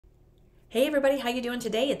Hey everybody, how you doing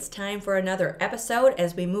today? It's time for another episode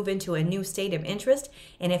as we move into a new state of interest.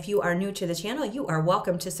 And if you are new to the channel, you are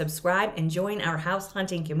welcome to subscribe and join our house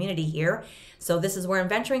hunting community here. So this is where I'm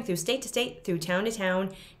venturing through state to state, through town to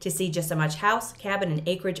town to see just how much house, cabin, and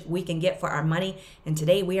acreage we can get for our money. And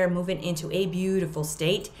today we are moving into a beautiful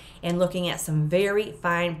state and looking at some very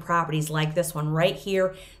fine properties like this one right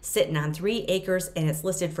here, sitting on 3 acres, and it's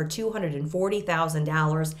listed for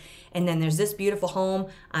 $240,000. And then there's this beautiful home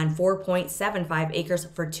on 4.75 acres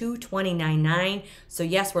for $229,900. So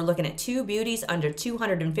yes, we're looking at two beauties under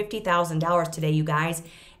 $250,000 today, you guys,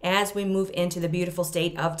 as we move into the beautiful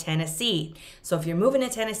state of Tennessee. So if you're moving to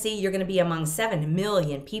Tennessee, you're going to be among 7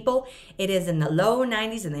 million people. It is in the low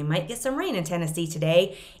 90s, and they might get some rain in Tennessee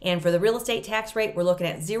today. And for the real estate tax rate, we're looking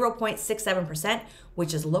at 0.67%,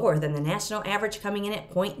 which is lower than the national average, coming in at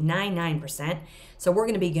 0.99%. So we're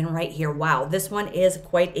going to begin right here. Wow, this one is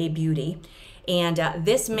quite a beauty. And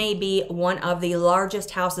this may be one of the largest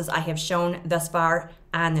houses I have shown thus far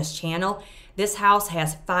on this channel. This house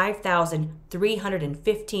has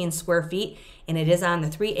 5,315 square feet, and it is on the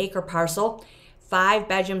 3-acre parcel, 5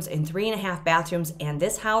 bedrooms and 3.5 bathrooms, and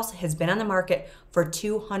this house has been on the market for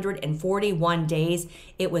 241 days.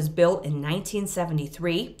 It was built in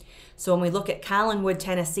 1973. So when we look at Collinwood,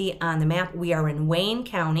 Tennessee on the map, we are in Wayne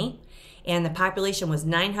County, and the population was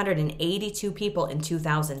 982 people in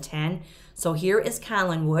 2010. So here is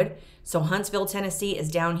Collinwood. So Huntsville, Tennessee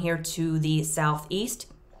is down here to the southeast.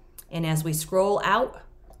 And as we scroll out,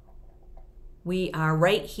 we are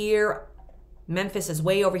right here. Memphis is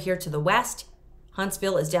way over here to the west.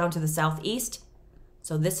 Huntsville is down to the southeast.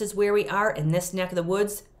 So this is where we are in this neck of the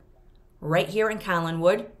woods, right here in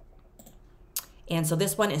Collinwood. And so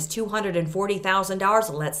this one is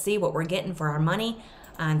 $240,000. Let's see what we're getting for our money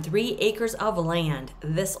on 3 acres of land.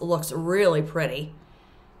 This looks really pretty.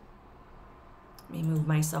 Let me move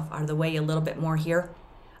myself out of the way a little bit more here.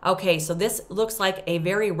 Okay, so this looks like a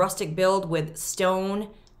very rustic build with stone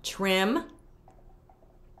trim.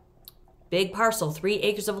 Big parcel, 3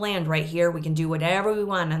 acres of land right here. We can do whatever we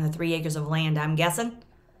want on the 3 acres of land, I'm guessing.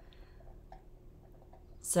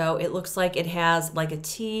 So it looks like it has like a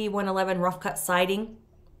T111 rough cut siding.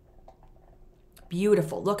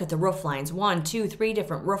 Beautiful. Look at the roof lines. 1, 2, 3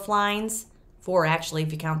 different roof lines. 4 actually,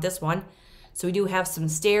 if you count this one. So we do have some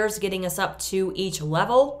stairs getting us up to each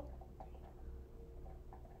level.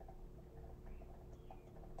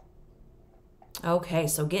 Okay,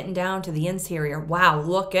 so getting down to the interior. Wow,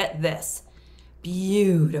 look at this.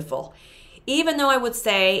 Beautiful. Even though I would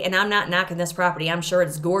say, and I'm not knocking this property, I'm sure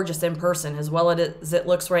it's gorgeous in person as well as it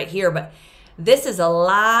looks right here, but this is a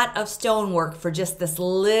lot of stonework for just this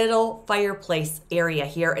little fireplace area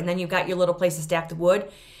here. And then you've got your little place of stacked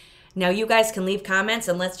wood. Now you guys can leave comments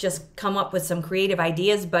and let's just come up with some creative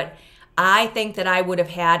ideas, but I think that I would have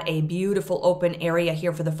had a beautiful open area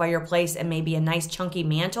here for the fireplace and maybe a nice chunky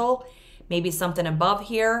mantle. Maybe something above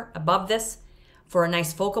here, above this, for a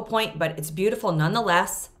nice focal point, but it's beautiful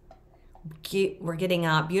nonetheless. We're getting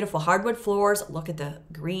beautiful hardwood floors. Look at the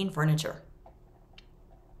green furniture.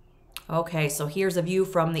 Okay, so here's a view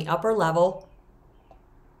from the upper level.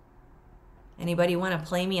 Anybody want to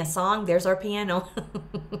play me a song? There's our piano.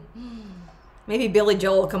 Maybe Billy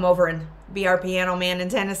Joel will come over and be our piano man in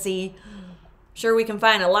Tennessee. Sure, we can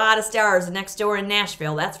find a lot of stars next door in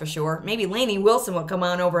Nashville, that's for sure. Maybe Lainey Wilson will come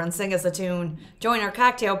on over and sing us a tune, join our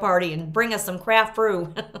cocktail party, and bring us some craft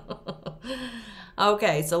brew.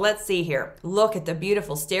 Okay, so let's see here. Look at the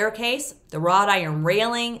beautiful staircase. The wrought iron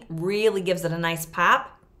railing really gives it a nice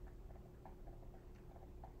pop.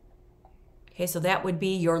 Okay, so that would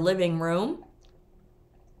be your living room.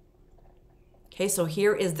 Okay, so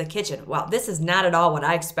here is the kitchen. Wow, this is not at all what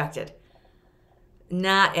I expected.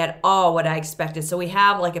 Not at all what I expected. So we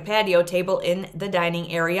have like a patio table in the dining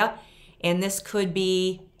area, and this could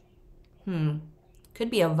be, could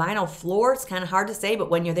be a vinyl floor. It's kind of hard to say, but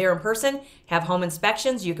when you're there in person, have home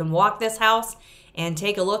inspections, you can walk this house and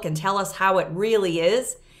take a look and tell us how it really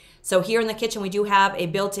is. So here in the kitchen, we do have a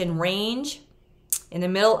built-in range in the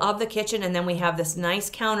middle of the kitchen, and then we have this nice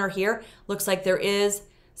counter here. Looks like there is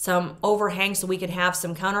some overhang, so we could have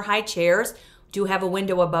some counter high chairs. Do have a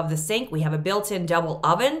window above the sink. We have a built-in double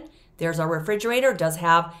oven. There's our refrigerator. It does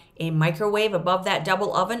have a microwave above that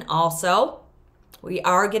double oven also. We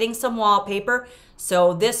are getting some wallpaper.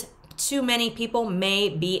 So this, too many people, may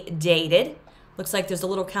be dated. Looks like there's a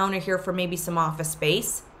little counter here for maybe some office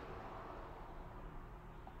space.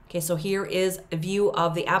 Okay, so here is a view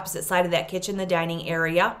of the opposite side of that kitchen, the dining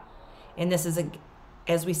area. And this is,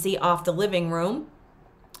 as we see, off the living room.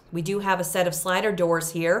 We do have a set of slider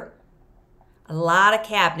doors here. A lot of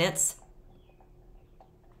cabinets.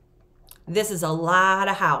 This is a lot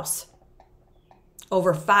of house.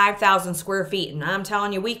 over 5,000 square feet. And I'm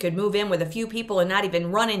telling you, we could move in with a few people and not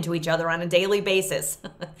even run into each other on a daily basis.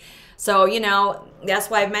 So, you know, that's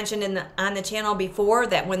why I've mentioned on the channel before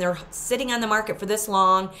that when they're sitting on the market for this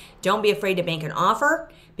long, don't be afraid to make an offer,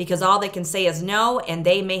 because all they can say is no, and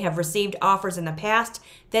they may have received offers in the past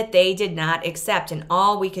that they did not accept, and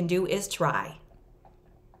all we can do is try.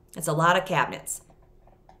 It's a lot of cabinets.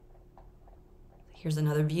 Here's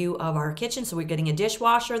another view of our kitchen. So we're getting a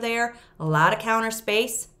dishwasher there, a lot of counter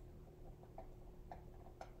space.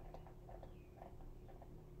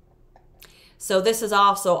 So this is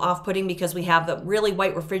also off-putting because we have the really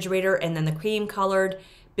white refrigerator and then the cream-colored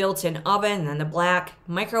built-in oven and then the black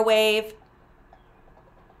microwave.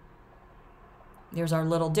 There's our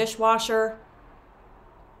little dishwasher.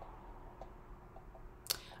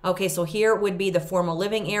 Okay, so here would be the formal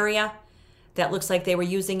living area. That looks like they were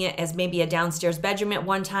using it as maybe a downstairs bedroom at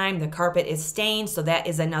one time. The carpet is stained, so that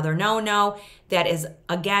is another no-no. That is,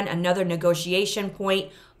 again, another negotiation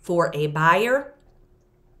point for a buyer.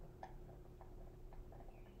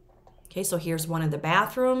 Okay, so here's one of the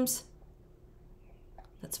bathrooms.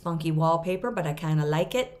 That's funky wallpaper, but I kind of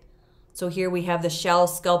like it. So here we have the shell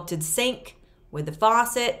sculpted sink with the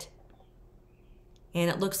faucet. And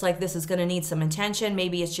it looks like this is going to need some attention.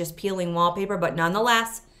 Maybe it's just peeling wallpaper, but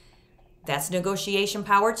nonetheless, that's negotiation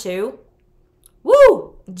power too.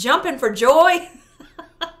 Woo! Jumping for joy.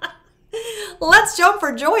 Let's jump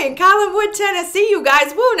for joy in Collinwood, Tennessee, you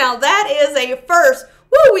guys. Woo, now that is a first.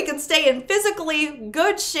 Woo, we can stay in physically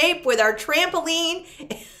good shape with our trampoline.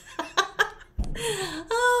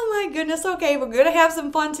 Oh my goodness. Okay, we're going to have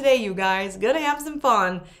some fun today, you guys. Going to have some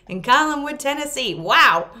fun in Collinwood, Tennessee.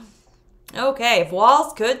 Wow. Okay, if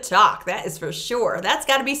walls could talk, that is for sure. That's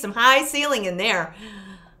got to be some high ceiling in there.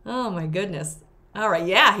 Oh my goodness. All right,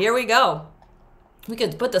 yeah, here we go. We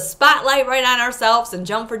could put the spotlight right on ourselves and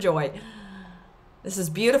jump for joy. This is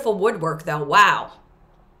beautiful woodwork though, wow.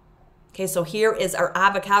 Okay, so here is our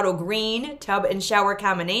avocado green tub and shower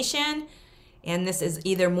combination. And this is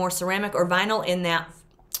either more ceramic or vinyl in that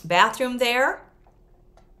bathroom there.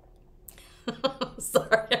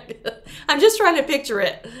 Sorry, I'm just trying to picture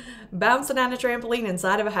it. Bouncing on a trampoline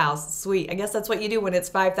inside of a house. Sweet, I guess that's what you do when it's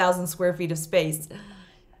 5,000 square feet of space.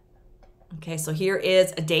 Okay, so here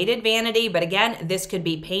is a dated vanity, but again, this could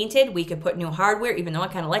be painted. We could put new hardware, even though I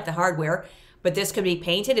kind of like the hardware, but this could be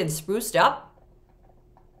painted and spruced up.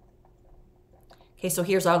 Okay, so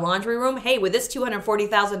here's our laundry room. Hey, with this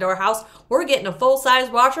 $240,000 house, we're getting a full-size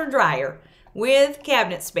washer and dryer with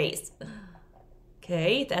cabinet space.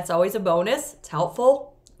 Okay, that's always a bonus. It's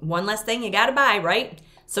helpful. One less thing you gotta buy, right?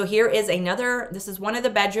 So here is another, this is one of the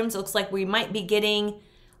bedrooms. It looks like we might be getting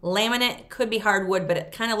laminate, could be hardwood, but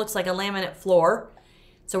it kind of looks like a laminate floor.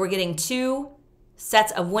 So we're getting 2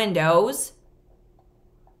 sets of windows.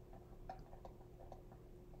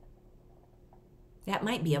 That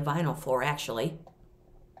might be a vinyl floor, actually.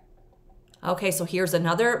 Okay, so here's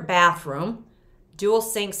another bathroom. Dual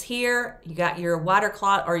sinks here. You got your water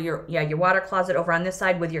closet, or your water closet over on this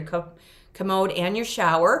side with your commode and your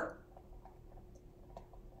shower.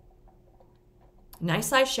 Nice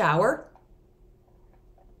size shower.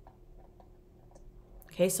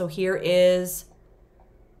 Okay, so here is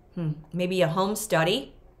maybe a home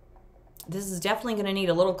study. This is definitely going to need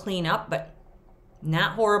a little cleanup, but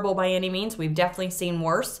not horrible by any means. We've definitely seen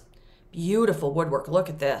worse. Beautiful woodwork. Look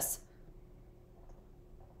at this.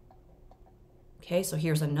 Okay, so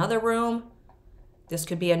here's another room. This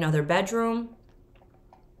could be another bedroom.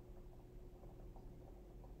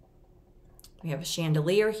 We have a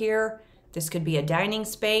chandelier here. This could be a dining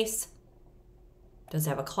space. Does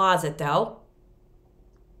have a closet though.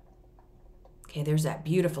 Okay, there's that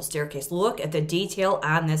beautiful staircase. Look at the detail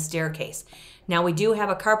on this staircase. Now we do have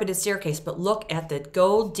a carpeted staircase, but look at the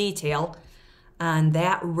gold detail on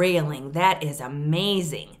that railing. That is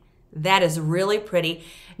amazing. That is really pretty.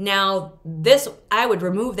 Now this, I would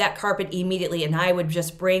remove that carpet immediately and I would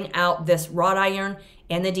just bring out this wrought iron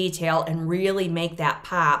and the detail and really make that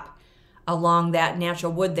pop along that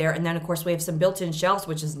natural wood there. And then of course we have some built-in shelves,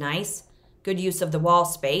 which is nice. Good use of the wall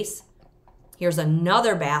space. Here's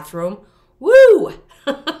another bathroom. Woo!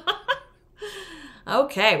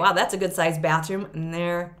 Okay, wow, that's a good sized bathroom. And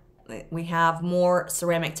there we have more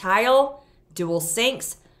ceramic tile, dual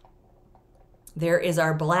sinks. There is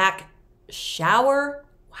our black shower.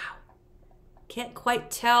 Wow. Can't quite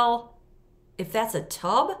tell if that's a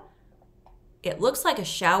tub. It looks like a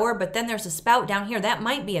shower, but then there's a spout down here. That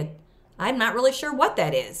might be a, I'm not really sure what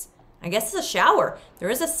that is. I guess it's a shower. There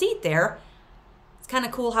is a seat there. It's kind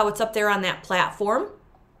of cool how it's up there on that platform.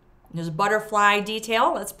 There's a butterfly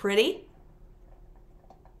detail. That's pretty.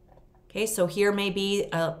 Okay, so here may be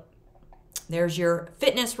There's your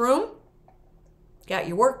fitness room. Got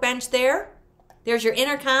your workbench there. There's your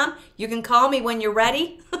intercom. You can call me when you're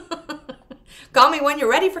ready. Call me when you're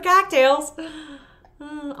ready for cocktails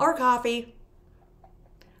or coffee.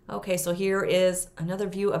 Okay, so here is another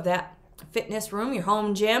view of that fitness room, your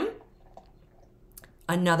home gym.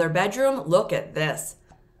 Another bedroom. Look at this.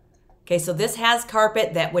 Okay, so this has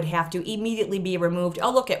carpet that would have to immediately be removed.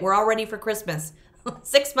 Oh, look it, we're all ready for Christmas.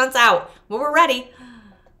 6 months out. Well, we're ready.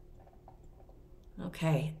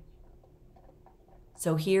 Okay.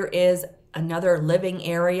 So here is another living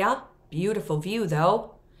area. Beautiful view,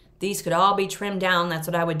 though. These could all be trimmed down. That's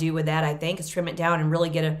what I would do with that, I think, is trim it down and really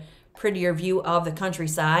get a prettier view of the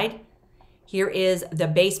countryside. Here is the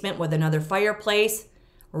basement with another fireplace.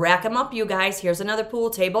 Rack them up, you guys. Here's another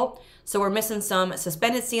pool table. So we're missing some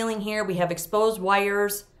suspended ceiling here. We have exposed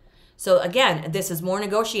wires. So again, this is more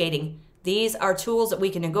negotiating. These are tools that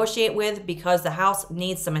we can negotiate with because the house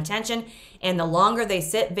needs some attention. And the longer they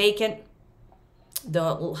sit vacant,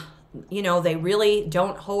 they really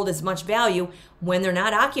don't hold as much value when they're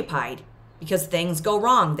not occupied because things go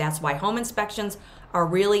wrong. That's why home inspections are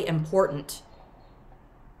really important.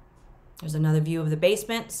 There's another view of the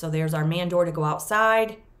basement. So there's our man door to go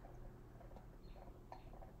outside.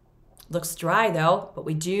 Looks dry though, but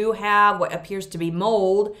we do have what appears to be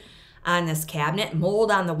mold on this cabinet,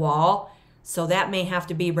 mold on the wall. So that may have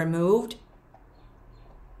to be removed.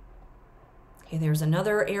 Okay, there's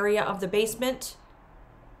another area of the basement.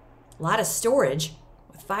 A lot of storage.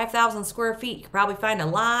 With 5,000 square feet, you can probably find a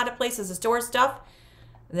lot of places to store stuff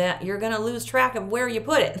that you're going to lose track of where you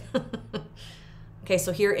put it. Okay,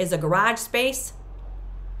 so here is a garage space.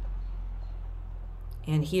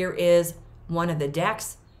 And here is one of the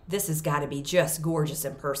decks. This has got to be just gorgeous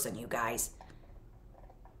in person, you guys.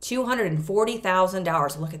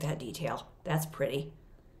 $240,000. Look at that detail. That's pretty.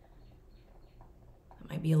 It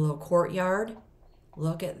might be a little courtyard.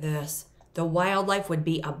 Look at this. The wildlife would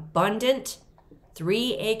be abundant.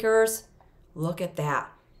 3 acres. Look at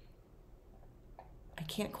that. I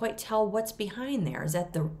can't quite tell what's behind there. Is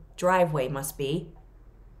that the driveway? Must be.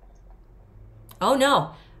 Oh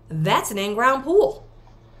no, that's an in-ground pool.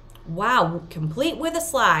 Wow, complete with a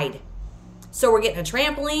slide. So we're getting a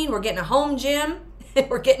trampoline, we're getting a home gym,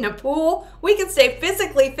 we're getting a pool. We can stay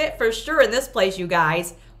physically fit for sure in this place, you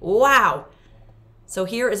guys. Wow. So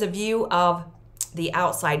here is a view of the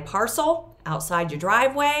outside parcel, outside your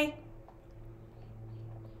driveway.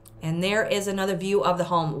 And there is another view of the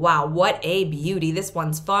home. Wow, what a beauty. This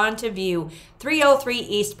one's fun to view. 303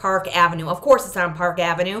 East Park Avenue. Of course it's on Park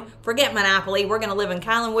Avenue. Forget Monopoly. We're going to live in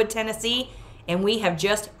Collinwood, Tennessee, and we have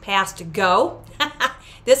just passed go.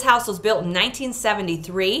 This house was built in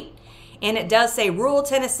 1973, and it does say rural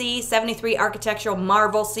Tennessee, 73 architectural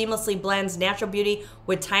marvel, seamlessly blends natural beauty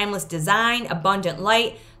with timeless design, abundant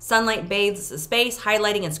light, sunlight bathes the space,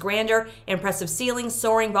 highlighting its grandeur, impressive ceilings,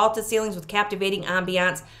 soaring vaulted ceilings with captivating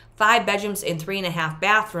ambiance, 5 bedrooms and 3.5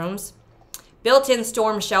 bathrooms, built-in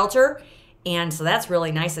storm shelter, and so that's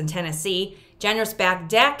really nice in Tennessee. Generous back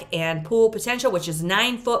deck and pool potential, which is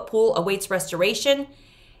 9-foot pool awaits restoration,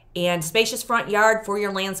 and spacious front yard for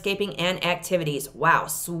your landscaping and activities. Wow,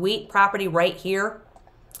 sweet property right here.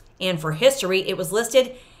 And for history, it was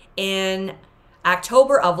listed in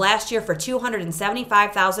October of last year for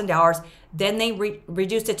 $275,000. Then they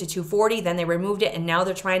reduced it to $240,000. Then they removed it, and now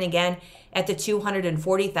they're trying again at the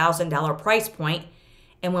 $240,000 price point.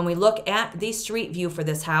 And when we look at the street view for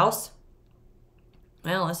this house,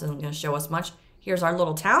 well, this isn't going to show us much. Here's our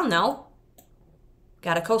little town, though.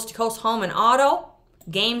 Got a coast-to-coast home and auto,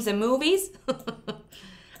 games and movies.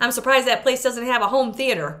 I'm surprised that place doesn't have a home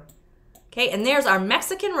theater. Okay, and there's our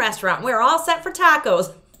Mexican restaurant. We're all set for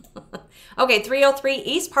tacos. Okay, 303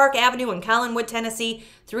 East Park Avenue in Collinwood, Tennessee,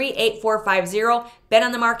 38450. Been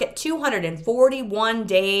on the market 241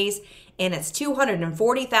 days, and it's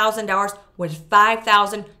 $240,000 with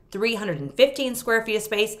 5,315 square feet of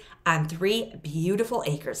space on 3 beautiful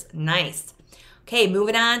acres. Nice. Okay,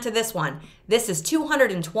 moving on to this one. This is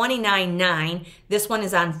 $229,900. This one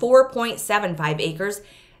is on 4.75 acres.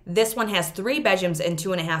 This one has 3 bedrooms and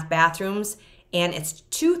 2.5 bathrooms, and it's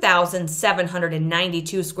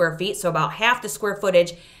 2,792 square feet, so about half the square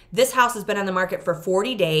footage. This house has been on the market for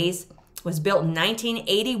 40 days, was built in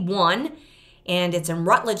 1981, and it's in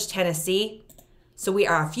Rutledge, Tennessee. So we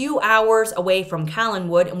are a few hours away from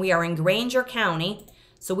Collinwood, and we are in Granger County.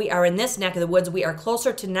 So we are in this neck of the woods. We are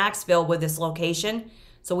closer to Knoxville with this location.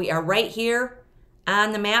 So we are right here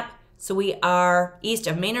on the map. So we are east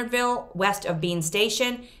of Maynardville, west of Bean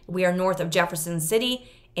Station. We are north of Jefferson City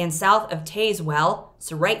and south of Tazewell.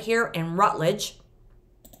 So right here in Rutledge.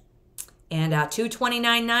 And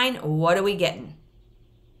 $229,900, what are we getting?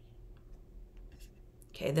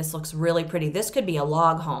 Okay, this looks really pretty. This could be a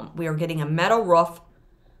log home. We are getting a metal roof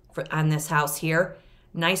on this house here.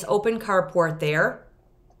 Nice open carport there.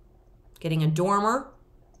 Getting a dormer.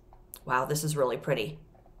 Wow, this is really pretty.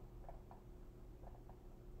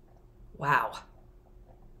 Wow.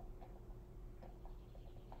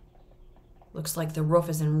 Looks like the roof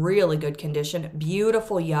is in really good condition.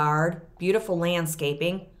 Beautiful yard, beautiful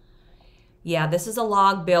landscaping. Yeah, this is a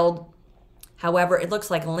log build. However, it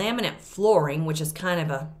looks like laminate flooring, which is kind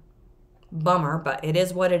of a bummer, but it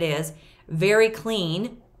is what it is. Very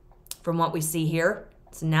clean from what we see here.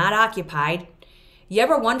 It's not occupied. You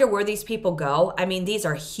ever wonder where these people go? I mean, these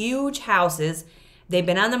are huge houses. They've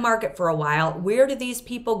been on the market for a while. Where do these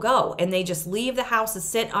people go? And they just leave the houses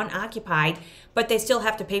sit unoccupied, but they still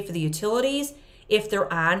have to pay for the utilities. If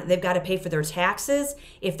they're on, they've got to pay for their taxes.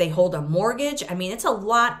 If they hold a mortgage, I mean, it's a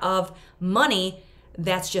lot of money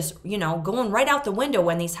that's just, you know, going right out the window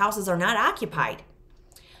when these houses are not occupied.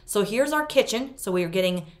 So here's our kitchen. So we are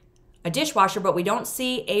getting a dishwasher, but we don't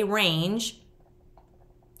see a range.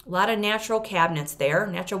 A lot of natural cabinets there,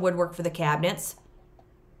 natural woodwork for the cabinets.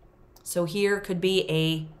 So here could be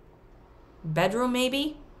a bedroom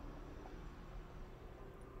maybe.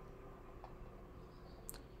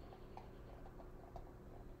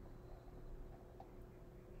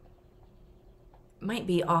 Might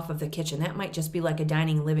be off of the kitchen. That might just be like a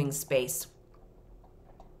dining living space.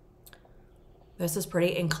 This is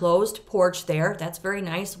pretty. Enclosed porch there. That's very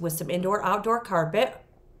nice with some indoor-outdoor carpet.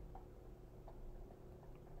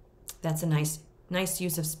 That's a nice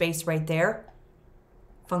use of space right there.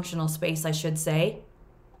 Functional space, I should say.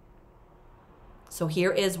 So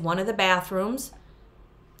here is one of the bathrooms.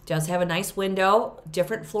 Does have a nice window,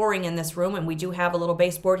 different flooring in this room, and we do have a little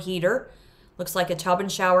baseboard heater. Looks like a tub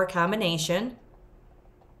and shower combination.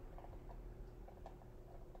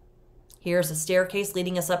 Here's a staircase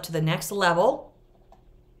leading us up to the next level.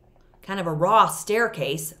 Kind of a raw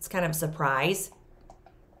staircase. It's kind of a surprise.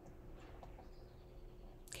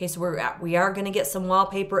 Okay, so we are going to get some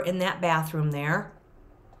wallpaper in that bathroom there.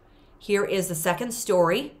 Here is the second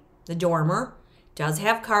story, the dormer. Does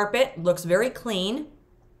have carpet, looks very clean.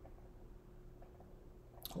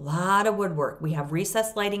 A lot of woodwork. We have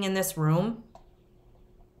recessed lighting in this room.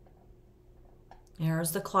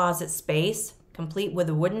 There's the closet space, complete with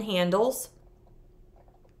the wooden handles.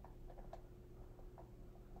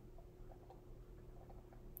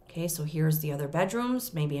 Okay, so here's the other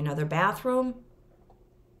bedrooms, maybe another bathroom.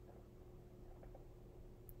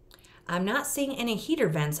 I'm not seeing any heater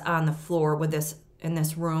vents on the floor with this in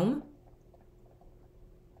this room.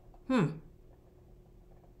 Yeah,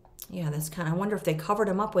 that's kind of, I wonder if they covered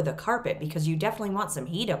them up with a carpet because you definitely want some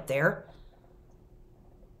heat up there.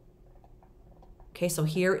 Okay, so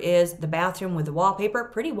here is the bathroom with the wallpaper.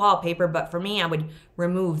 Pretty wallpaper, but for me, I would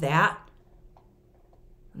remove that.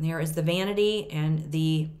 And there is the vanity, and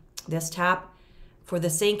this top for the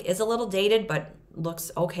sink is a little dated, but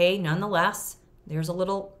looks okay nonetheless. There's a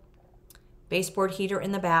little baseboard heater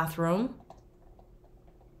in the bathroom.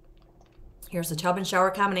 Here's a tub and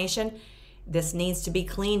shower combination. This needs to be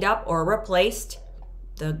cleaned up or replaced.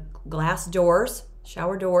 The glass doors,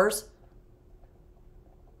 shower doors.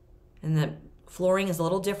 And the flooring is a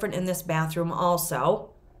little different in this bathroom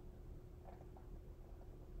also.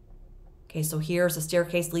 Okay, so here's a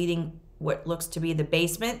staircase leading what looks to be the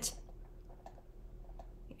basement.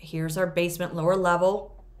 Here's our basement, lower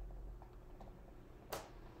level.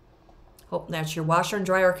 Hope that's your washer and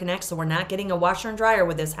dryer connect, so we're not getting a washer and dryer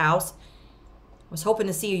with this house. Was hoping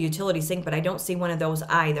to see a utility sink, but I don't see one of those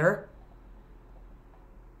either.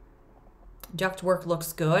 Ductwork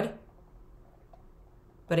looks good.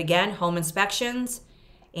 But again, home inspections,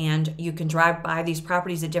 and you can drive by these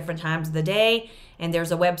properties at different times of the day. And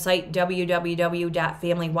there's a website,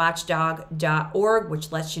 www.familywatchdog.org,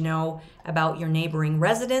 which lets you know about your neighboring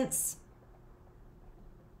residents.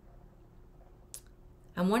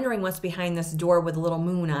 I'm wondering what's behind this door with a little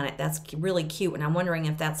moon on it. That's really cute, and I'm wondering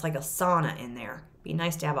if that's like a sauna in there. Be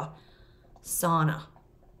nice to have a sauna.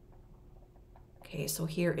 Okay, so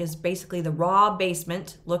here is basically the raw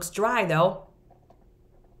basement. Looks dry though.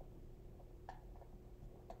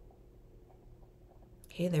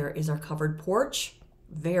 Okay, there is our covered porch.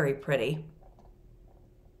 Very pretty.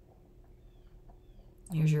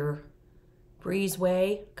 Here's your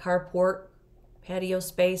breezeway, carport, patio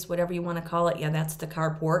space, whatever you want to call it. Yeah, that's the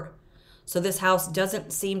carport. So this house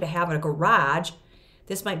doesn't seem to have a garage.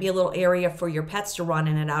 This might be a little area for your pets to run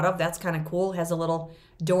in and out of. That's kind of cool. Has a little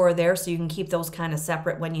door there so you can keep those kind of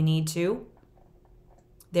separate when you need to.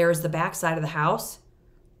 There's the back side of the house.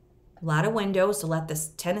 A lot of windows to let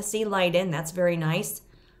this Tennessee light in. That's very nice.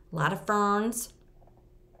 A lot of ferns.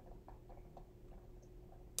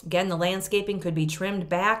 Again, the landscaping could be trimmed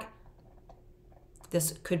back.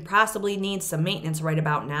 This could possibly need some maintenance right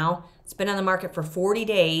about now. It's been on the market for 40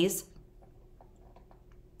 days.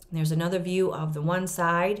 There's another view of the one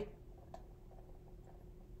side.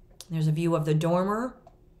 There's a view of the dormer.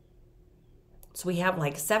 So we have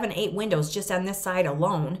like 7, 8 windows just on this side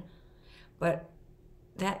alone. But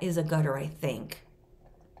that is a gutter, I think.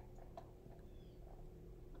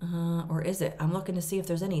 Or is it? I'm looking to see if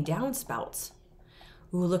there's any downspouts.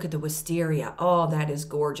 Ooh, look at the wisteria. Oh, that is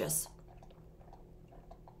gorgeous.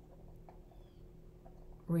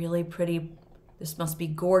 Really pretty. This must be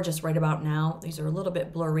gorgeous right about now. These are a little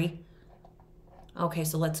bit blurry. Okay,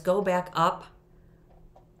 so let's go back up.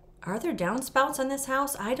 Are there downspouts on this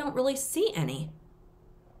house? I don't really see any.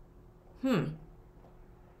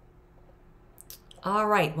 All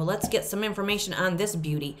right, well, let's get some information on this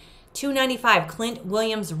beauty. 295 Clint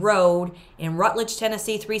Williams Road in Rutledge,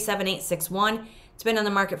 Tennessee, 37861. It's been on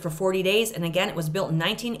the market for 40 days, and again, it was built in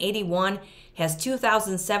 1981, has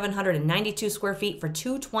 2,792 square feet for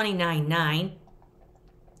 $229,900.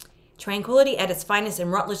 Tranquility at its finest in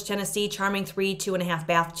Rutledge, Tennessee. Charming 3, 2.5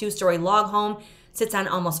 bath, 2-story log home. Sits on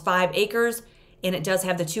almost 5 acres, and it does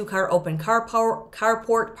have the 2-car open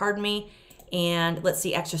carport, and let's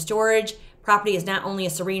see, extra storage. Property is not only a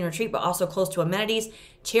serene retreat, but also close to amenities.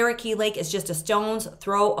 Cherokee Lake is just a stone's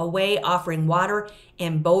throw away, offering water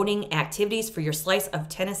and boating activities for your slice of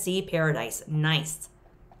Tennessee paradise. Nice.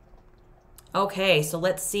 Okay, so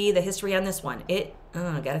let's see the history on this one.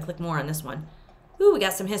 Gotta click more on this one. Ooh, we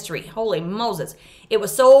got some history. Holy Moses. It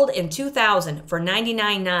was sold in 2000 for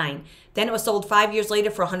 $99,900. Then it was sold 5 years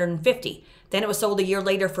later for $150,000. Then it was sold a year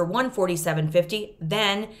later for $147,550.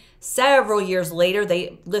 Then several years later,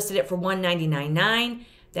 they listed it for $199,900.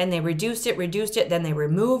 Then they reduced it, then they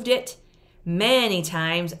removed it many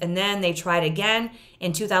times, and then they tried again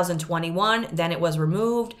in 2021. Then it was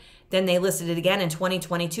removed. Then they listed it again in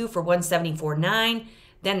 2022 for $174,900.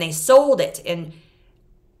 Then they sold it in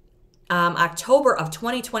October of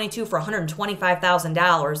 2022 for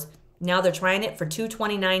 $125,000. Now they're trying it for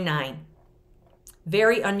 $229,900.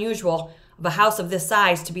 Very unusual of a house of this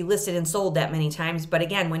size to be listed and sold that many times. But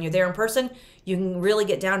again, when you're there in person, you can really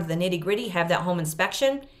get down to the nitty gritty, have that home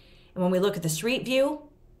inspection. And when we look at the street view,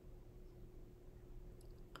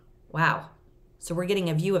 wow. So we're getting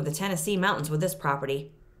a view of the Tennessee mountains with this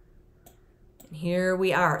property. And here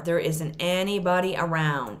we are. There isn't anybody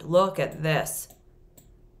around. Look at this.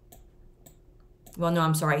 Well, no,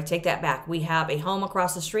 I'm sorry. Take that back. We have a home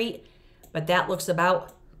across the street, but that looks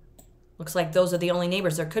like those are the only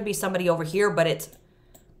neighbors. There could be somebody over here, but it's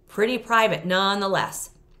pretty private nonetheless.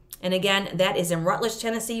 And again, that is in Rutledge,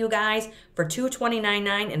 Tennessee, you guys, for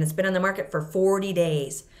 $229,900, and it's been on the market for 40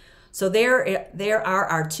 days. So there are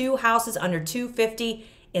our 2 houses under $250,000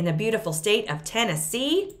 in the beautiful state of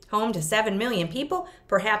Tennessee, home to 7 million people.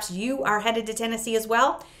 Perhaps you are headed to Tennessee as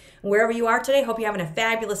well. Wherever you are today, hope you're having a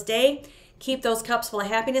fabulous day. Keep those cups full of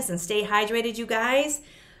happiness and stay hydrated, you guys.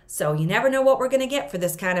 So you never know what we're going to get for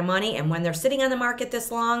this kind of money. And when they're sitting on the market this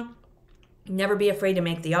long, never be afraid to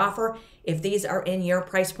make the offer if these are in your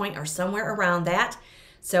price point or somewhere around that.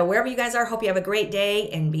 So wherever you guys are, hope you have a great day,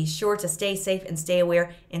 and be sure to stay safe and stay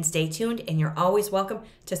aware and stay tuned. And you're always welcome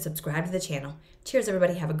to subscribe to the channel. Cheers,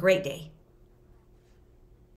 everybody. Have a great day.